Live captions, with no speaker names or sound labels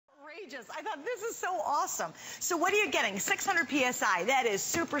pages. I thought this is so awesome. So what are you getting? 600 PSI. That is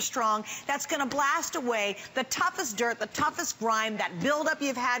super strong. That's going to blast away the toughest dirt, the toughest grime, that buildup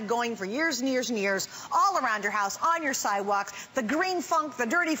you've had going for years and years and years, all around your house, on your sidewalks, the green funk, the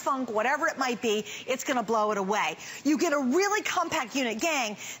dirty funk, whatever it might be, it's going to blow it away. You get a really compact unit.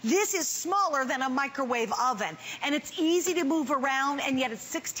 Gang, this is smaller than a microwave oven, and it's easy to move around, and yet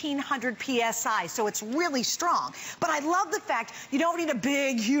it's 1600 PSI, so it's really strong. But I love the fact you don't need a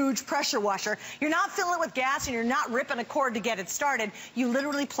big, huge pressure washer. You're not filling it with gas, and you're not ripping a cord to get it started. You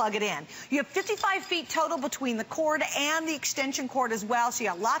literally plug it in. You have 55 feet total between the cord and the extension cord as well, so you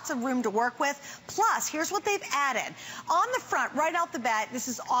have lots of room to work with. Plus, here's what they've added. On the front, right out the bat, this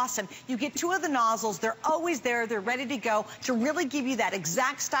is awesome. You get two of the nozzles. They're always there. They're ready to go to really give you that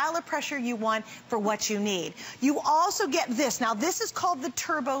exact style of pressure you want for what you need. You also get this. Now, this is called the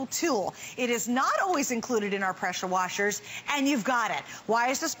Turbo Tool. It is not always included in our pressure washers, and you've got it. Why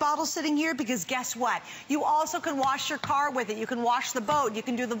is this bottle sitting here? Because guess what? You also can wash your car with it. You can wash the boat. You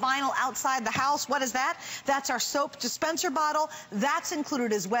can do the vinyl outside the house. What is that? That's our soap dispenser bottle. That's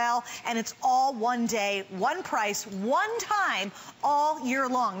included as well, and it's all one day, one price, one time, all year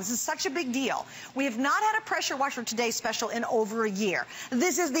long. This is such a big deal. We have not had a pressure washer today special in over a year.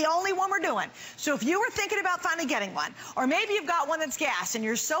 This is the only one we're doing. So if you were thinking about finally getting one, or maybe you've got one that's gas and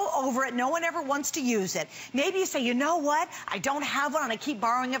you're so over it, no one ever wants to use it. Maybe you say, you know what? I don't have one and I keep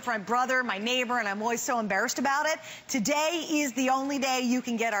borrowing it from my brother, my neighbor, and I'm always so embarrassed about it. Today is the only day you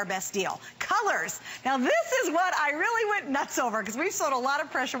can get our best deal. Colors. Now this is what I really went nuts over, because we've sold a lot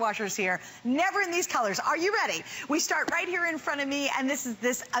of pressure washers here. Never in these colors. Are you ready? We start right here in front of me, and this is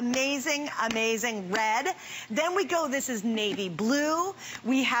this amazing, amazing red. Then we go, this is navy blue.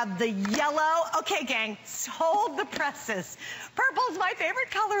 We have the yellow. Okay, gang, hold the presses. Purple's my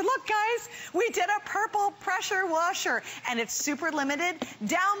favorite color. Look, guys, we did a purple pressure washer, and it's super limited.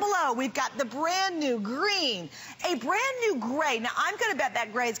 Down below, we've got the brand new green, a brand new gray. Now, I'm going to bet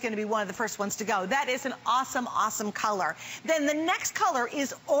that gray is going to be one of the first ones to go. That is an awesome, awesome color. Then the next color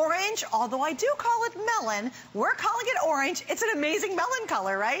is orange, although I do call it melon. We're calling it orange. It's an amazing melon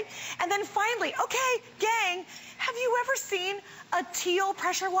color, right? And then finally, okay, gang, have you ever seen a teal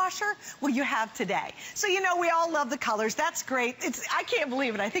pressure washer? Well, you have today. So, you know, we all love the colors. That's great. I can't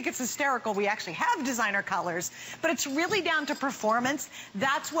believe it. I think it's hysterical. We actually have designer colors, but it's really down to performance.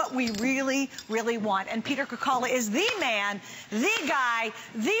 That's what we really, really want. And Peter Kokala is the man, the guy,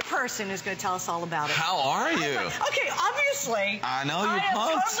 the person who's going to tell us all about it. How are you? Okay, obviously, I know you're pumped.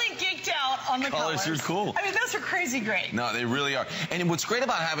 I am totally geeked out on the colors. Colors are cool. I mean, those are crazy great. No, they really are. And what's great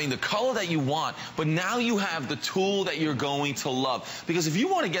about having the color that you want, but now you have the tool that you're going to love. Because if you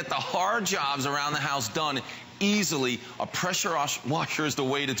want to get the hard jobs around the house done easily, a pressure washer is the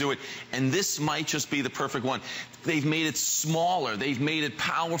way to do it. And this might just be the perfect one. They've made it smaller. They've made it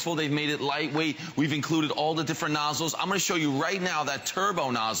powerful. They've made it lightweight. We've included all the different nozzles. I'm going to show you right now that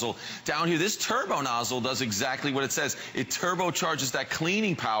turbo nozzle down here. This turbo nozzle does exactly what it says. It turbocharges that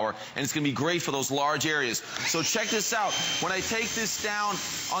cleaning power, and it's going to be great for those large areas. So check this out. When I take this down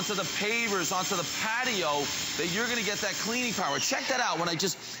onto the pavers, onto the patio, that you're going to get that cleaning power. Check that out. When I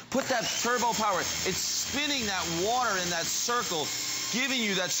just put that turbo power, it's spinning that water in that circle, giving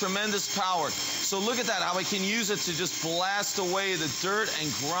you that tremendous power. So look at that, how I can use it to just blast away the dirt and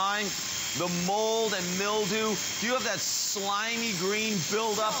grime, the mold and mildew. Do you have that slimy green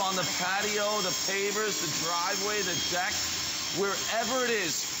buildup on the patio, the pavers, the driveway, the deck? Wherever it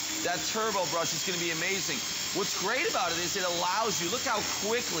is, that turbo brush is going to be amazing. What's great about it is it allows you, look how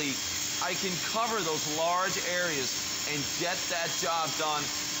quickly I can cover those large areas and get that job done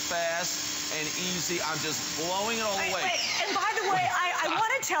fast and easy. I'm just blowing it all away. Wait. And by the way, I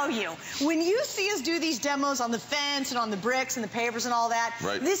want to tell you, when you see us do these demos on the fence and on the bricks and the pavers and all that,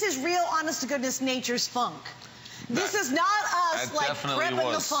 this is real, honest to goodness, nature's funk. This is not us like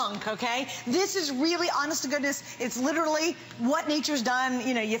prepping the funk, okay? This is really, honest to goodness, it's literally what nature's done.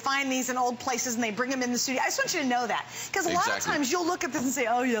 You know, you find these in old places and they bring them in the studio. I just want you to know that. Because a lot of times you'll look at this and say,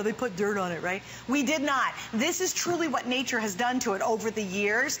 oh yeah, they put dirt on it, right? We did not. This is truly what nature has done to it over the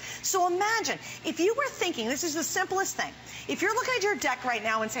years. So imagine, if you were thinking, this is the simplest thing. If you're looking at your deck right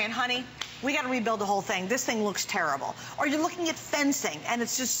now and saying, honey, we got to rebuild the whole thing. This thing looks terrible. Or you're looking at fencing and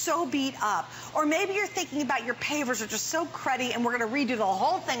it's just so beat up. Or maybe you're thinking about your pavers are just so cruddy and we're going to redo the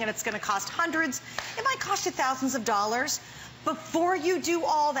whole thing and it's going to cost hundreds. It might cost you thousands of dollars. Before you do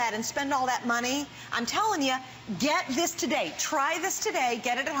all that and spend all that money, I'm telling you, get this today. Try this today.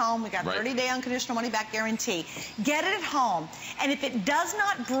 Get it at home. We got 30-day unconditional money-back guarantee. Get it at home. And if it does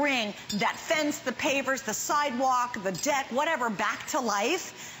not bring that fence, the pavers, the sidewalk, the deck, whatever, back to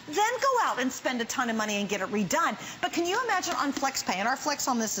life, then go out and spend a ton of money and get it redone. But can you imagine on FlexPay, and our flex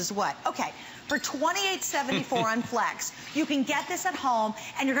on this is what? Okay. For $28.74 on Flex, you can get this at home,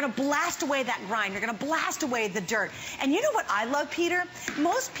 and you're going to blast away that grime. You're going to blast away the dirt. And you know what I love, Peter?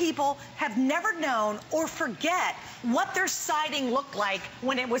 Most people have never known or forget what their siding looked like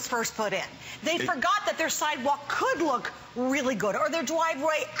when it was first put in. They forgot that their sidewalk could look really good, or their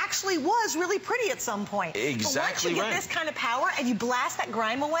driveway actually was really pretty at some point. Exactly. But once you get this kind of power and you blast that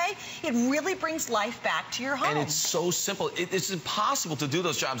grime away, it really brings life back to your home. And it's so simple. It's impossible to do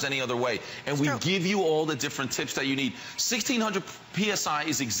those jobs any other way. And we give you all the different tips that you need. 1600 PSI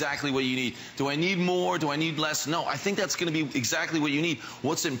is exactly what you need. Do I need more? Do I need less? No, I think that's going to be exactly what you need.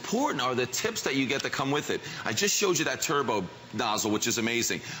 What's important are the tips that you get that come with it. I just showed you that turbo nozzle, which is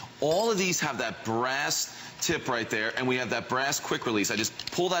amazing. All of these have that brass tip right there, and we have that brass quick release. I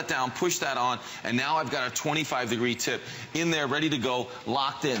just pull that down, push that on, and now I've got a 25-degree tip in there, ready to go,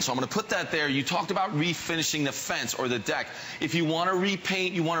 locked in. So I'm going to put that there. You talked about refinishing the fence or the deck. If you want to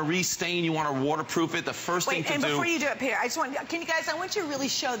repaint, you want to restain, you want to waterproof it, the first thing to do... And before you do it, Peter, I just want, can you guys, I want you to really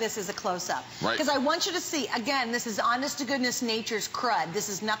show this as a close-up. Right. Because I want you to see, again, this is honest-to-goodness nature's crud. This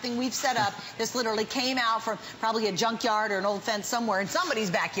is nothing we've set up. This literally came out from probably a junkyard or an old fence somewhere in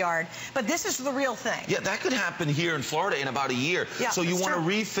somebody's backyard. But this is the real thing. Yeah, that could happen here in Florida in about a year. Yeah, so you want to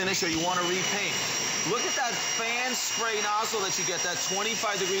true. refinish or you want to repaint. Look at that fan spray nozzle that you get, that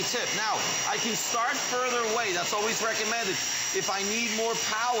 25-degree tip. Now, I can start further away. That's always recommended. If I need more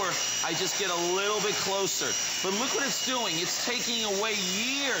power, I just get a little bit closer. But look what it's doing. It's taking away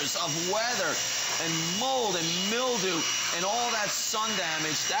years of weather and mold and mildew and all that sun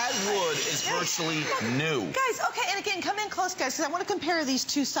damage. That wood is virtually new. Guys, okay, and again, come in close, guys, because I want to compare these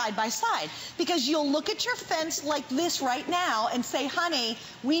two side by side. Because you'll look at your fence like this right now and say, honey,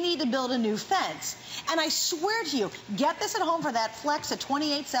 we need to build a new fence. And I swear to you, get this at home for that Flex at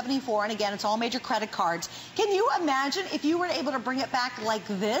 $28.74, and again, it's all major credit cards. Can you imagine if you were able to bring it back like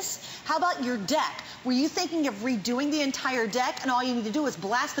this? How about your deck? Were you thinking of redoing the entire deck, and all you need to do is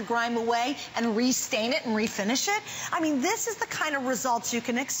blast the grime away and restain it and refinish it? I mean, this is the kind of results you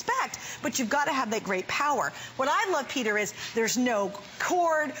can expect, but you've got to have that great power. What I love, Peter, is there's no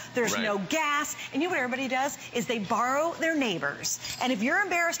cord, there's no gas, and you know what everybody does is they borrow their neighbors. And if you're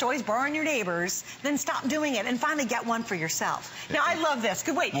embarrassed always borrowing your neighbors, then stop doing it and finally get one for yourself. Now, I love this.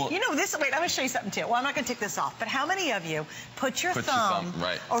 Wait, you know this? Wait, I'm going to show you something too. Well, I'm not going to take this off, but how many of you put your thumb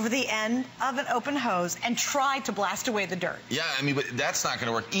over the end of an open hose and try to blast away the dirt? Yeah, I mean, but that's not going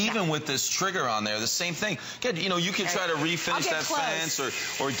to work. Even with this trigger on there, the same thing. Again, you know, you can try to refinish that fence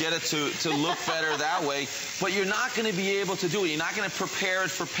or get it to look better that way, but you're not going to be able to do it. You're not going to prepare it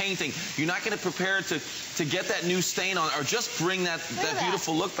for painting. You're not going to prepare it to get that new stain on, or just bring that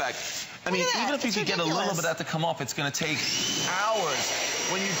beautiful look back. I mean, even if you could get a little bit of that to come off, it's going to take hours.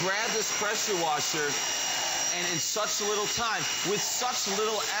 When you grab this pressure washer, and in such little time, with such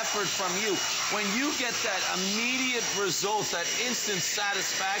little effort from you, when you get that immediate results, that instant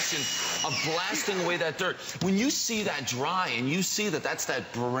satisfaction of blasting away that dirt, when you see that dry and you see that that's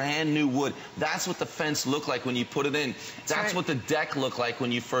that brand new wood, that's what the fence looked like when you put it in. That's what the deck looked like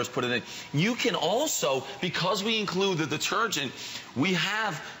when you first put it in. You can also, because we include the detergent, we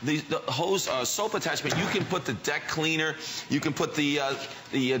have the hose soap attachment. You can put the deck cleaner, you can put the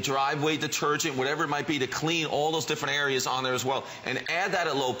driveway detergent, whatever it might be, to clean all those different areas on there as well. And add that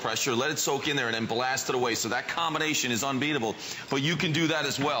at low pressure, let it soak in there, and then blast it away. So that combination is unbeatable. But you can do that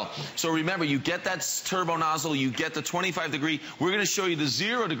as well. So remember, you get that turbo nozzle, you get the 25-degree. We're going to show you the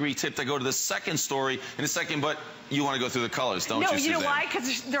 0-degree tip to go to the second story in a second, but you want to go through the colors, don't you, No, you Suzanne? know why?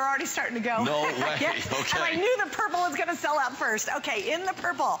 Because they're already starting to go. No way. Yes. Okay. And I knew the purple was going to sell out first. Okay, in the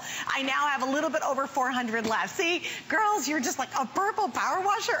purple, I now have a little bit over 400 left. See, girls, you're just like, a purple power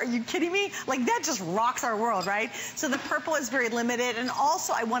washer? Are you kidding me? Like, that just rocks our world, right? So the purple is very limited. And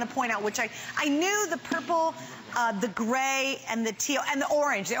also, I want to point out, which I knew the purple, the gray, and the teal, and the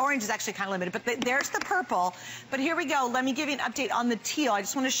orange. The orange is actually kind of limited, but there's the purple. But here we go. Let me give you an update on the teal. I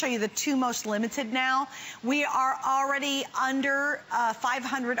just want to show you the two most limited now. We are already under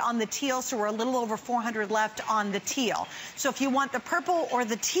 500 on the teal, so we're a little over 400 left on the teal. So if you want the purple or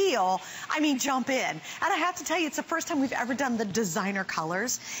the teal, I mean, jump in. And I have to tell you, it's the first time we've ever done the designer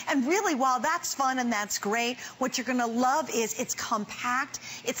colors. And really, while that's fun and that's great, great. What you're gonna love is it's compact.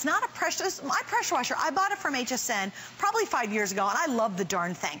 It's not a pressure, my pressure washer, I bought it from HSN probably 5 years ago, and I love the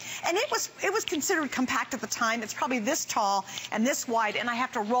darn thing. And it was considered compact at the time. It's probably this tall and this wide, and I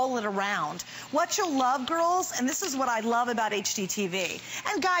have to roll it around. What you'll love, girls, and this is what I love about HGTV,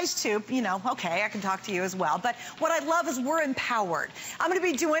 and guys too, you know, okay, I can talk to you as well, but what I love is we're empowered. I'm gonna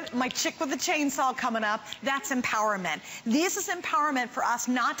be doing my chick with the chainsaw coming up. That's empowerment. This is empowerment for us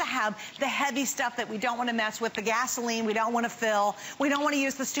not to have the heavy stuff that we don't want to mess with, the gasoline we don't want to fill, we don't want to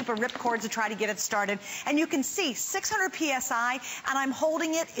use the stupid rip cords to try to get it started. And you can see 600 PSI, and I'm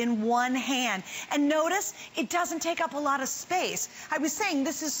holding it in one hand. And notice, it doesn't take up a lot of space. I was saying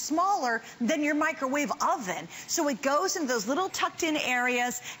this is smaller than your microwave oven. So it goes in those little tucked in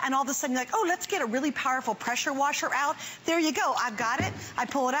areas, and all of a sudden you're like, oh, let's get a really powerful pressure washer out. There you go, I've got it. I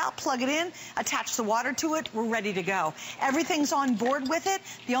pull it out, plug it in, attach the water to it, we're ready to go. Everything's on board with it.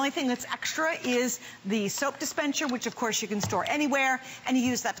 The only thing that's extra is the soap dispenser, which of course you can store anywhere, and you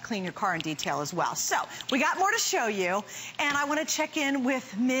use that to clean your car in detail as well. So we got more to show you, and I want to check in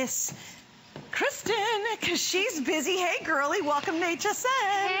with Miss Kristen, because she's busy. Hey, girlie, welcome to HSN.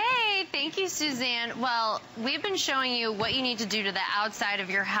 Hey, thank you, Suzanne. Well, we've been showing you what you need to do to the outside of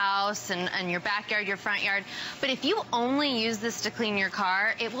your house and your backyard, your front yard. But if you only use this to clean your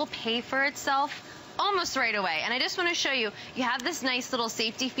car, it will pay for itself almost right away. And I just want to show you, you have this nice little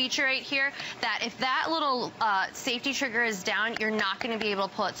safety feature right here that if that little safety trigger is down, you're not going to be able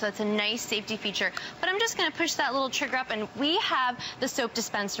to pull it. So it's a nice safety feature. But I'm just going to push that little trigger up, and we have the soap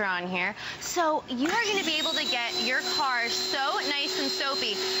dispenser on here. So you are going to be able to get your car so nice and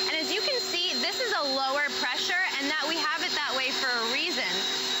soapy. And as you can see, this is a lower pressure, and that we have it that way for a reason,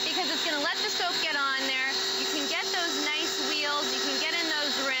 because it's going to let the soap get on there. You can get those nice wheels. You can get in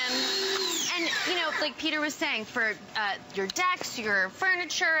those rims. And, you know, like Peter was saying, for your decks, your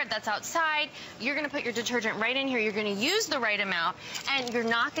furniture that's outside, you're going to put your detergent right in here. You're going to use the right amount, and you're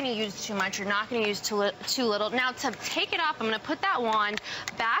not going to use too much. You're not going to use too little. Now, to take it off, I'm going to put that wand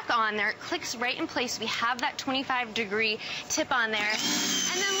back on there. It clicks right in place. We have that 25-degree tip on there.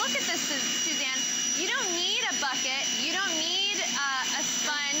 And then look at this, Suzanne. You don't need a bucket. You don't need a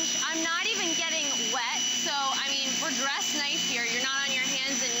sponge. I'm not even getting wet. So, I mean, we're dressed nice here. You're not on your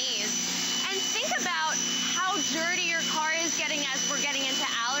hands and knees. And think about how dirty your car is getting as we're getting into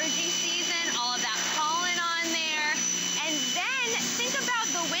allergy season, all of that pollen on there. And then think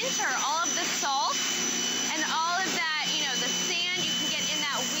about the winter, all of the salt and all of that, you know, the sand, you can get in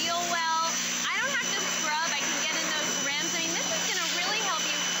that wheel well. I don't have to scrub, I can get in those rims. I mean, this is going to really help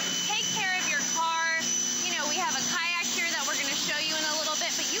you take care of your car. You know, we have a kayak here that we're going to show you in a little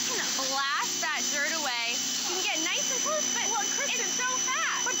bit, but you can blast that dirt away. You can get nice and close, but well, Kristen, it's so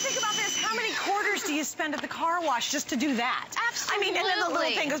fast. But think about this, how many quarters do you spend at the car wash just to do that? Absolutely. I mean, and then the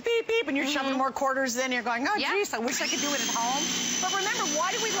little thing goes beep, beep, and you're shoving more quarters in, you're going, oh, geez, I wish I could do it at home. But remember,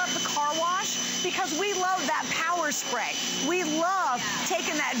 why do we love the car wash? Because we love that power spray. We love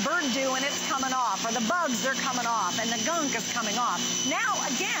taking that bird dew and it's coming off, or the bugs, they're coming off, and the gunk is coming off. Now,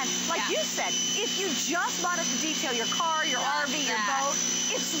 again, like you said, if you just bought it to detail your car, your RV, your boat,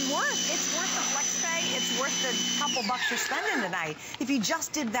 it's worth the flex pay. It's worth the couple bucks you're spending tonight. If you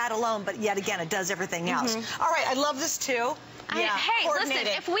just did that alone, but yet again, it does everything else. All right, I love this too. Hey, listen,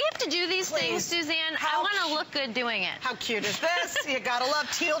 if we have to do these things, Suzanne, I want to look good doing it. How cute is this? You gotta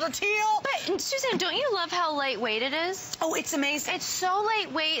love Teal to Teal. But, Suzanne, don't you love how lightweight it is? Oh, it's amazing. It's so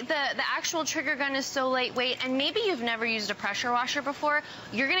lightweight. The actual trigger gun is so lightweight. And maybe you've never used a pressure washer before.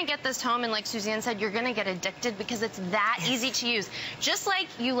 You're going to get this home, and like Suzanne said, you're going to get addicted because it's that easy to use. Just like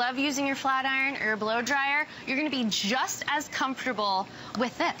you love using your flat iron or your blow dryer, you're going to be just as comfortable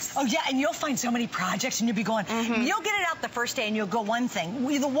with this. Oh, yeah, and you'll find so many projects, and you'll be going, you'll get it out the first day, and you'll go one thing.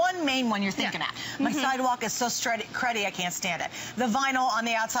 The one main one you're thinking at. My sidewalk is so cruddy, I can't stand it. The vinyl on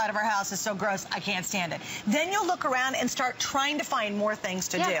the outside of our house is so gross, I can't stand it. Then you'll look around and start trying to find more things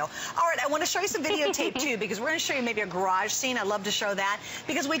to do. All right, I want to show you some videotape, too, because we're going to show you maybe a garage scene. I love to show that,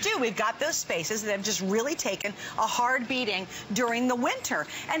 because we've got those spaces that have just really taken a hard beating during the winter.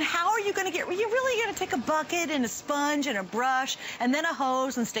 And how are you going to get, you're really going to take a bucket and a sponge and a brush and then a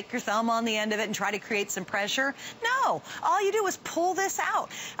hose and stick your thumb on the end of it and try to create some pressure? No, all you do is pull this out.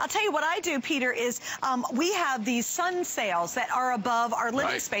 I'll tell you what I do, Peter, is we have these sun sails that are above our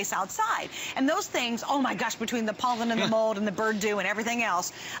living space outside. And those things, oh my gosh, between the pollen and the mold and the bird dew and everything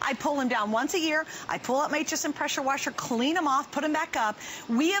else, I pull them down once a year. I pull out my HSN pressure washer, clean them off, put them back up.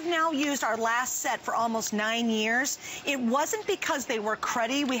 We have now used our last set for almost 9 years. It wasn't because they were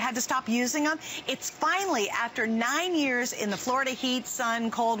cruddy. We had to stop using them. It's finally, after 9 years in the Florida heat,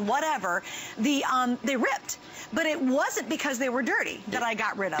 sun, cold, whatever, they ripped. But it wasn't because they were dirty that I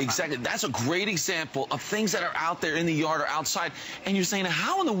got rid of them. Exactly. That's a great example of things that are out there in the yard or outside, and you're saying,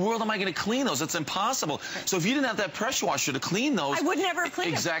 how in the world am I going to clean those? It's impossible. So if you didn't have that pressure washer to clean those, I would never have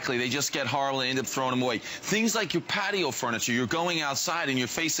cleaned them. Exactly. They just get horrible and end up throwing them away. Things like your patio furniture. You're going outside and you're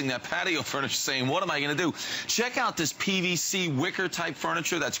facing that patio furniture saying, what am I going to do? Check out this PVC wicker type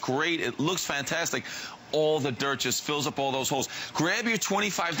furniture. That's great. It looks fantastic. All the dirt just fills up all those holes. Grab your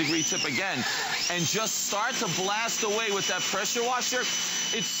 25-degree tip again and just start to blast away with that pressure washer.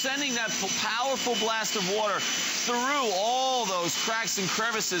 It's sending that powerful blast of water through all those cracks and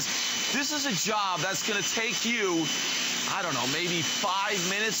crevices. This is a job that's going to take you, I don't know, maybe 5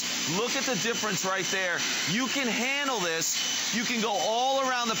 minutes. Look at the difference right there. You can handle this. You can go all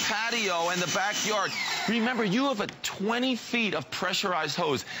around the patio and the backyard. Remember, you have a 20 feet of pressurized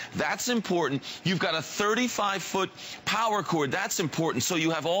hose. That's important. You've got a 35-foot power cord. That's important. So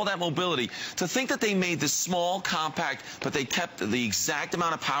you have all that mobility. To think that they made this small, compact, but they kept the exact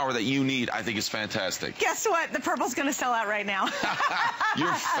amount of power that you need, I think is fantastic. Guess what? The purple's going to sell out right now.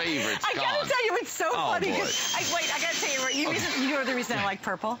 Your favorite's I got to tell you, it's so funny. Boy. I got to tell you, you know the reason I like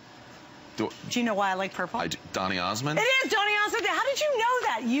purple? Do you know why I like purple? Donny Osmond? It is Donny Osmond. How did you know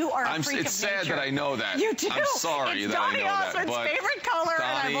that? You are a freak of nature. It's sad that I know that. You do. I'm sorry it's that Donny I know Osmond's that. favorite color, Donny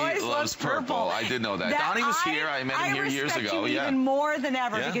and I've always loves loved purple. I did know that. Donny was here. I met him here years ago. I respect you even more than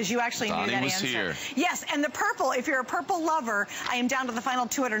ever Yeah. because you actually Donny knew that was answer. Here. Yes, and the purple, if you're a purple lover, I am down to the final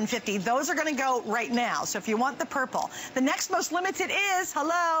 250. Those are going to go right now. So if you want the purple. The next most limited is,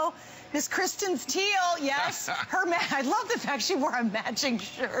 hello, Miss Kristen's Teal. Yes, I love the fact she wore a matching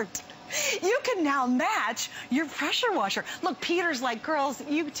shirt. You can now match your pressure washer. Look, Peter's like, girls,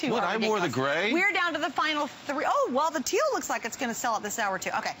 you two What, are ridiculous. I wore the gray? We're down to the final 3. Oh, well, the teal looks like it's going to sell out this hour,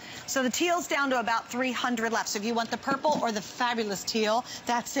 too. Okay, so the teal's down to about 300 left. So if you want the purple or the fabulous teal,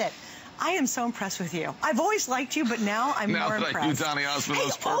 that's it. I am so impressed with you. I've always liked you, but now I'm more impressed. Now that I knew Donny Osmond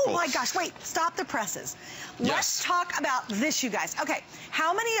was purple. Oh, my gosh. Wait, stop the presses. Yes. Let's talk about this, you guys. Okay,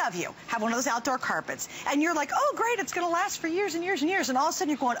 how many of you have one of those outdoor carpets, and you're like, oh, great, it's going to last for years and years and years, and all of a sudden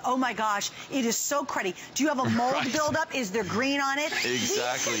you're going, oh, my gosh, it is so cruddy. Do you have a mold buildup? Is there green on it?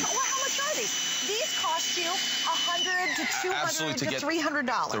 Exactly. Well, how much are these? These cost you $100 to $200 to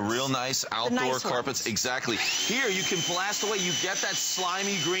 $300. The real nice outdoor carpets. Ones. Exactly. Here, you can blast away. You get that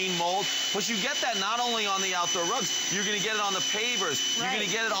slimy green mold, but you get that not only on the outdoor rugs, you're going to get it on the pavers. Right. You're going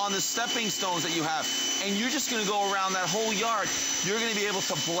to get it on the stepping stones that you have. And you're just going to go around that whole yard. You're going to be able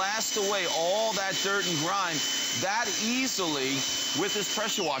to blast away all that dirt and grime that easily with this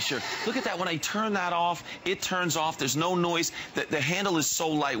pressure washer. Look at that. When I turn that off, it turns off. There's no noise. The handle is so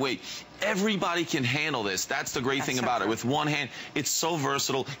lightweight. Everybody can handle this. That's the great thing about it. With one hand, it's so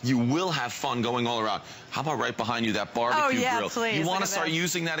versatile. You will have fun going all around. How about right behind you, that barbecue grill? Please. You want to start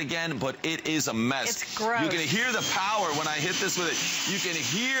using that again, but it is a mess. It's gross. You can hear the power when I hit this with it. You can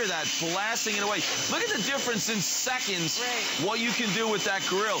hear that blasting it away. Look at the difference in seconds, what you can do with that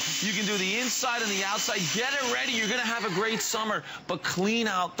grill. You can do the inside and the outside. Get it ready. You're going to have a great summer, but clean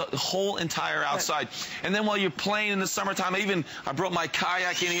out the whole entire outside. And then while you're playing in the summertime, I brought my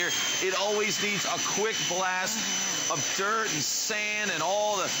kayak in here. It always needs a quick blast of dirt and sand and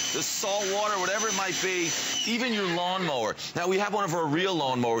all the salt water, whatever it might be, even your lawnmower. Now, we have one of our real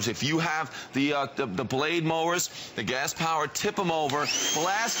lawnmowers. If you have the blade mowers, the gas power, tip them over,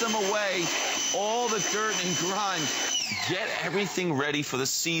 blast them away, all the dirt and grime. Get everything ready for the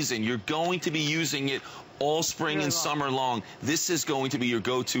season. You're going to be using it all spring and summer long. This is going to be your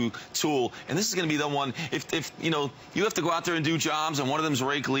go-to tool, and this is going to be the one, if you know, you have to go out there and do jobs, and one of them's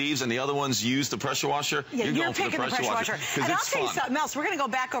rake leaves, and the other one's use the pressure washer, you're going for the pressure washer. And I'll tell you something else. We're going to go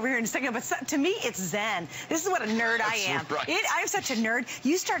back over here in a second, but to me, it's zen. This is what a nerd I am. Right. I'm such a nerd.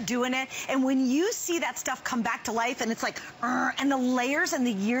 You start doing it, and when you see that stuff come back to life, and it's like, and the layers and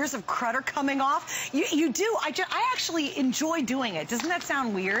the years of crud are coming off, you do. I actually enjoy doing it. Doesn't that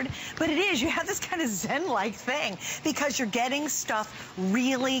sound weird? But it is. You have this kind of zen-like thing because you're getting stuff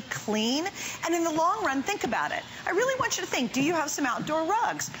really clean. And in the long run, think about it. I really want you to think, do you have some outdoor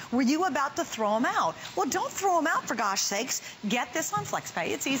rugs? Were you about to throw them out? Well, don't throw them out, for gosh sakes. Get this on FlexPay.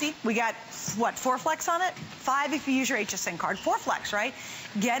 It's easy. We got, what, 4 Flex on it? 5 if you use your HSN card. 4 Flex, right?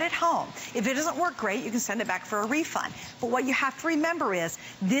 Get it home. If it doesn't work great, you can send it back for a refund. But what you have to remember is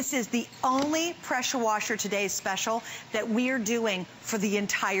this is the only pressure washer today's special that we are doing for the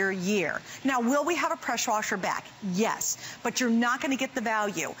entire year. Now, will we have a pressure washer back? Yes, but you're not going to get the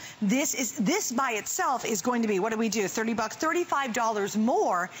value. This by itself is going to be, what do we do, 30 bucks, $35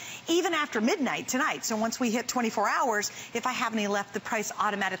 more even after midnight tonight. So once we hit 24 hours, if I have any left, the price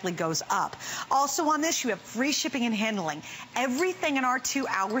automatically goes up. Also on this, you have free shipping and handling. Everything in our 2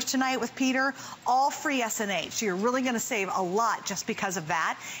 hours tonight with Peter, all free SNH. So you're really going to save a lot just because of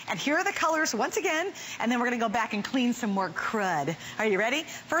that. And here are the colors once again, and then we're going to go back and clean some more crud. Are you ready?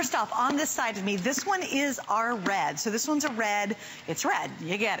 First off, on this side of me, this one is our red. So this one's a red. It's red.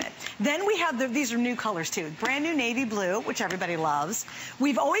 You get it. Then we have these are new colors too. Brand new navy blue, which everybody loves.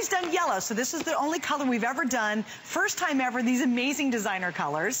 We've always done yellow, so this is the only color we've ever done. First time ever, these amazing designer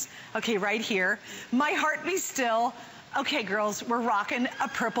colors. Okay, right here. My heart be still. Okay, girls, we're rocking a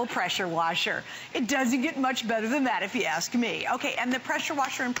purple pressure washer. It doesn't get much better than that if you ask me. Okay, and the pressure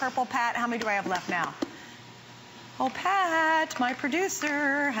washer in purple, Pat, how many do I have left now? Oh, Pat, my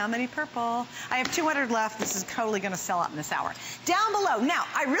producer, how many purple? I have 200 left. This is totally going to sell out in this hour. Down below, now,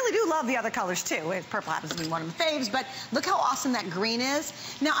 I really do love the other colors, too. Purple happens to be one of my faves, but look how awesome that green is.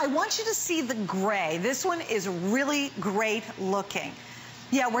 Now, I want you to see the gray. This one is really great looking.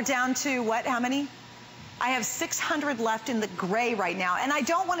 Yeah, we're down to, what, how many? I have 600 left in the gray right now, and I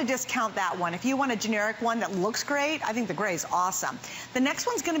don't want to discount that one. If you want a generic one that looks great, I think the gray is awesome. The next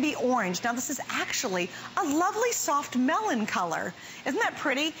one's going to be orange. Now, this is actually a lovely soft melon color. Isn't that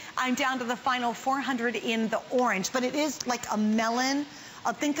pretty? I'm down to the final 400 in the orange, but it is like a melon.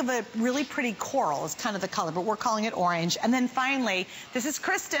 Think of a really pretty coral is kind of the color, but we're calling it orange. And then finally, this is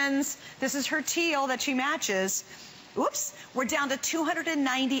Kristen's. This is her teal that she matches. Oops, we're down to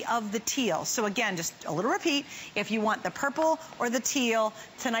 290 of the teal. So again, just a little repeat. If you want the purple or the teal,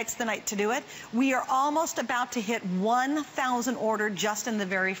 tonight's the night to do it. We are almost about to hit 1,000 ordered just in the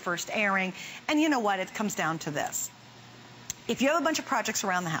very first airing. And you know what? It comes down to this. If you have a bunch of projects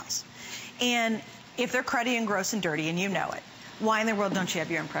around the house, and if they're cruddy and gross and dirty, and you know it, why in the world don't you have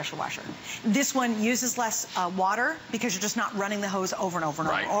your own pressure washer? This one uses less water because you're just not running the hose over and over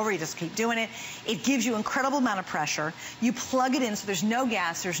and over. You just keep doing it. It gives you incredible amount of pressure. You plug it in so there's no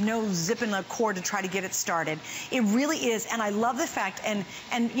gas, there's no zipping a cord to try to get it started. It really is, and I love the fact, and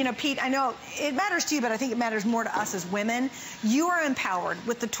you know, Pete, I know it matters to you, but I think it matters more to us as women. You are empowered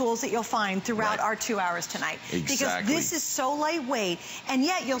with the tools that you'll find throughout our 2 hours tonight. Exactly. Because this is so lightweight, and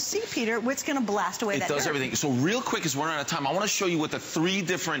yet you'll see, Peter, it's going to blast away that dirt. It does everything. So real quick, as we're running out of time, I want to show you what the 3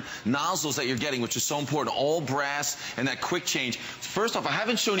 different nozzles that you're getting, which is so important, all brass and that quick change. First off, I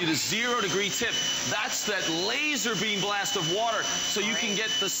haven't shown you the 0-degree tip. That's that laser beam blast of water, so you can get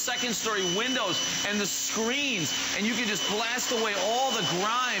the second-story windows and the screens, and you can just blast away all the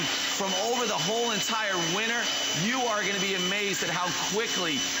grime from over the whole entire winter. You are going to be amazed at how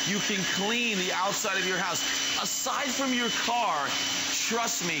quickly you can clean the outside of your house. Aside from your car,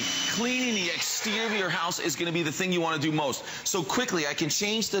 trust me, cleaning the exterior of your house is going to be the thing you want to do most. So quickly, I can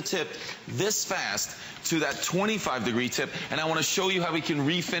change the tip this fast to that 25-degree tip, and I want to show you how we can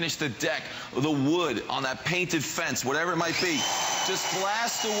refinish the deck, the wood on that painted fence, whatever it might be. Just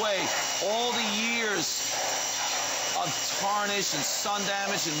blast away all the years of tarnish and sun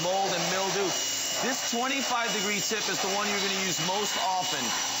damage and mold and mildew. This 25-degree tip is the one you're going to use most often,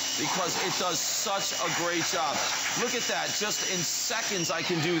 because it does such a great job. Look at that. Just in seconds, I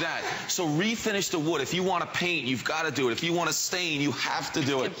can do that. So refinish the wood. If you want to paint, you've got to do it. If you want to stain, you have to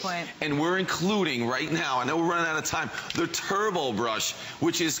do it. Good point. And we're including right now, I know we're running out of time, the turbo brush,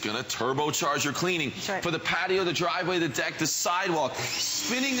 which is going to turbocharge your cleaning. Right. For the patio, the driveway, the deck, the sidewalk,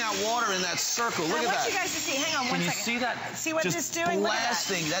 spinning that water in that circle. Look at that. I want you guys to see. Hang on one second. Can you see that? See what just it's doing?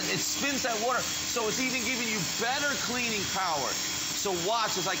 blasting. That it spins that water. So it's even giving you better cleaning power. So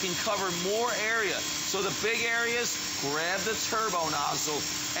watch as I can cover more area. So the big areas, grab the turbo nozzle,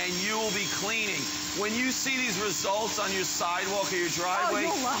 and you will be cleaning. When you see these results on your sidewalk or your driveway,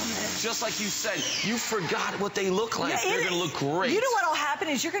 you'll love it. Just like you said, you forgot what they look like. They're going to look great. You know what will happen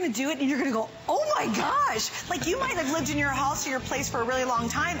is you're going to do it and you're going to go, oh my gosh. Like you might have lived in your house or your place for a really long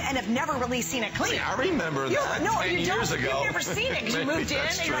time and have never really seen it clean. I remember that 10 years ago. You've never seen it because you moved in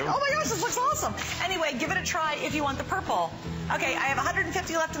and you're like, oh my gosh, this looks awesome. Anyway, give it a try if you want the purple. Okay, I have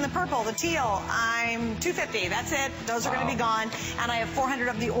 150 left in the purple. The teal, I'm 250. That's it. Those are going to be gone. And I have 400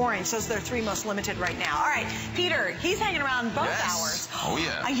 of the orange. Those are the 3 most limited right now. All right, Peter, he's hanging around both hours. Oh,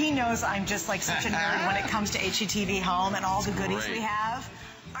 yeah. He knows I'm just like such a nerd when it comes to HGTV Home and all the goodies we have.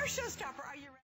 Our showstopper.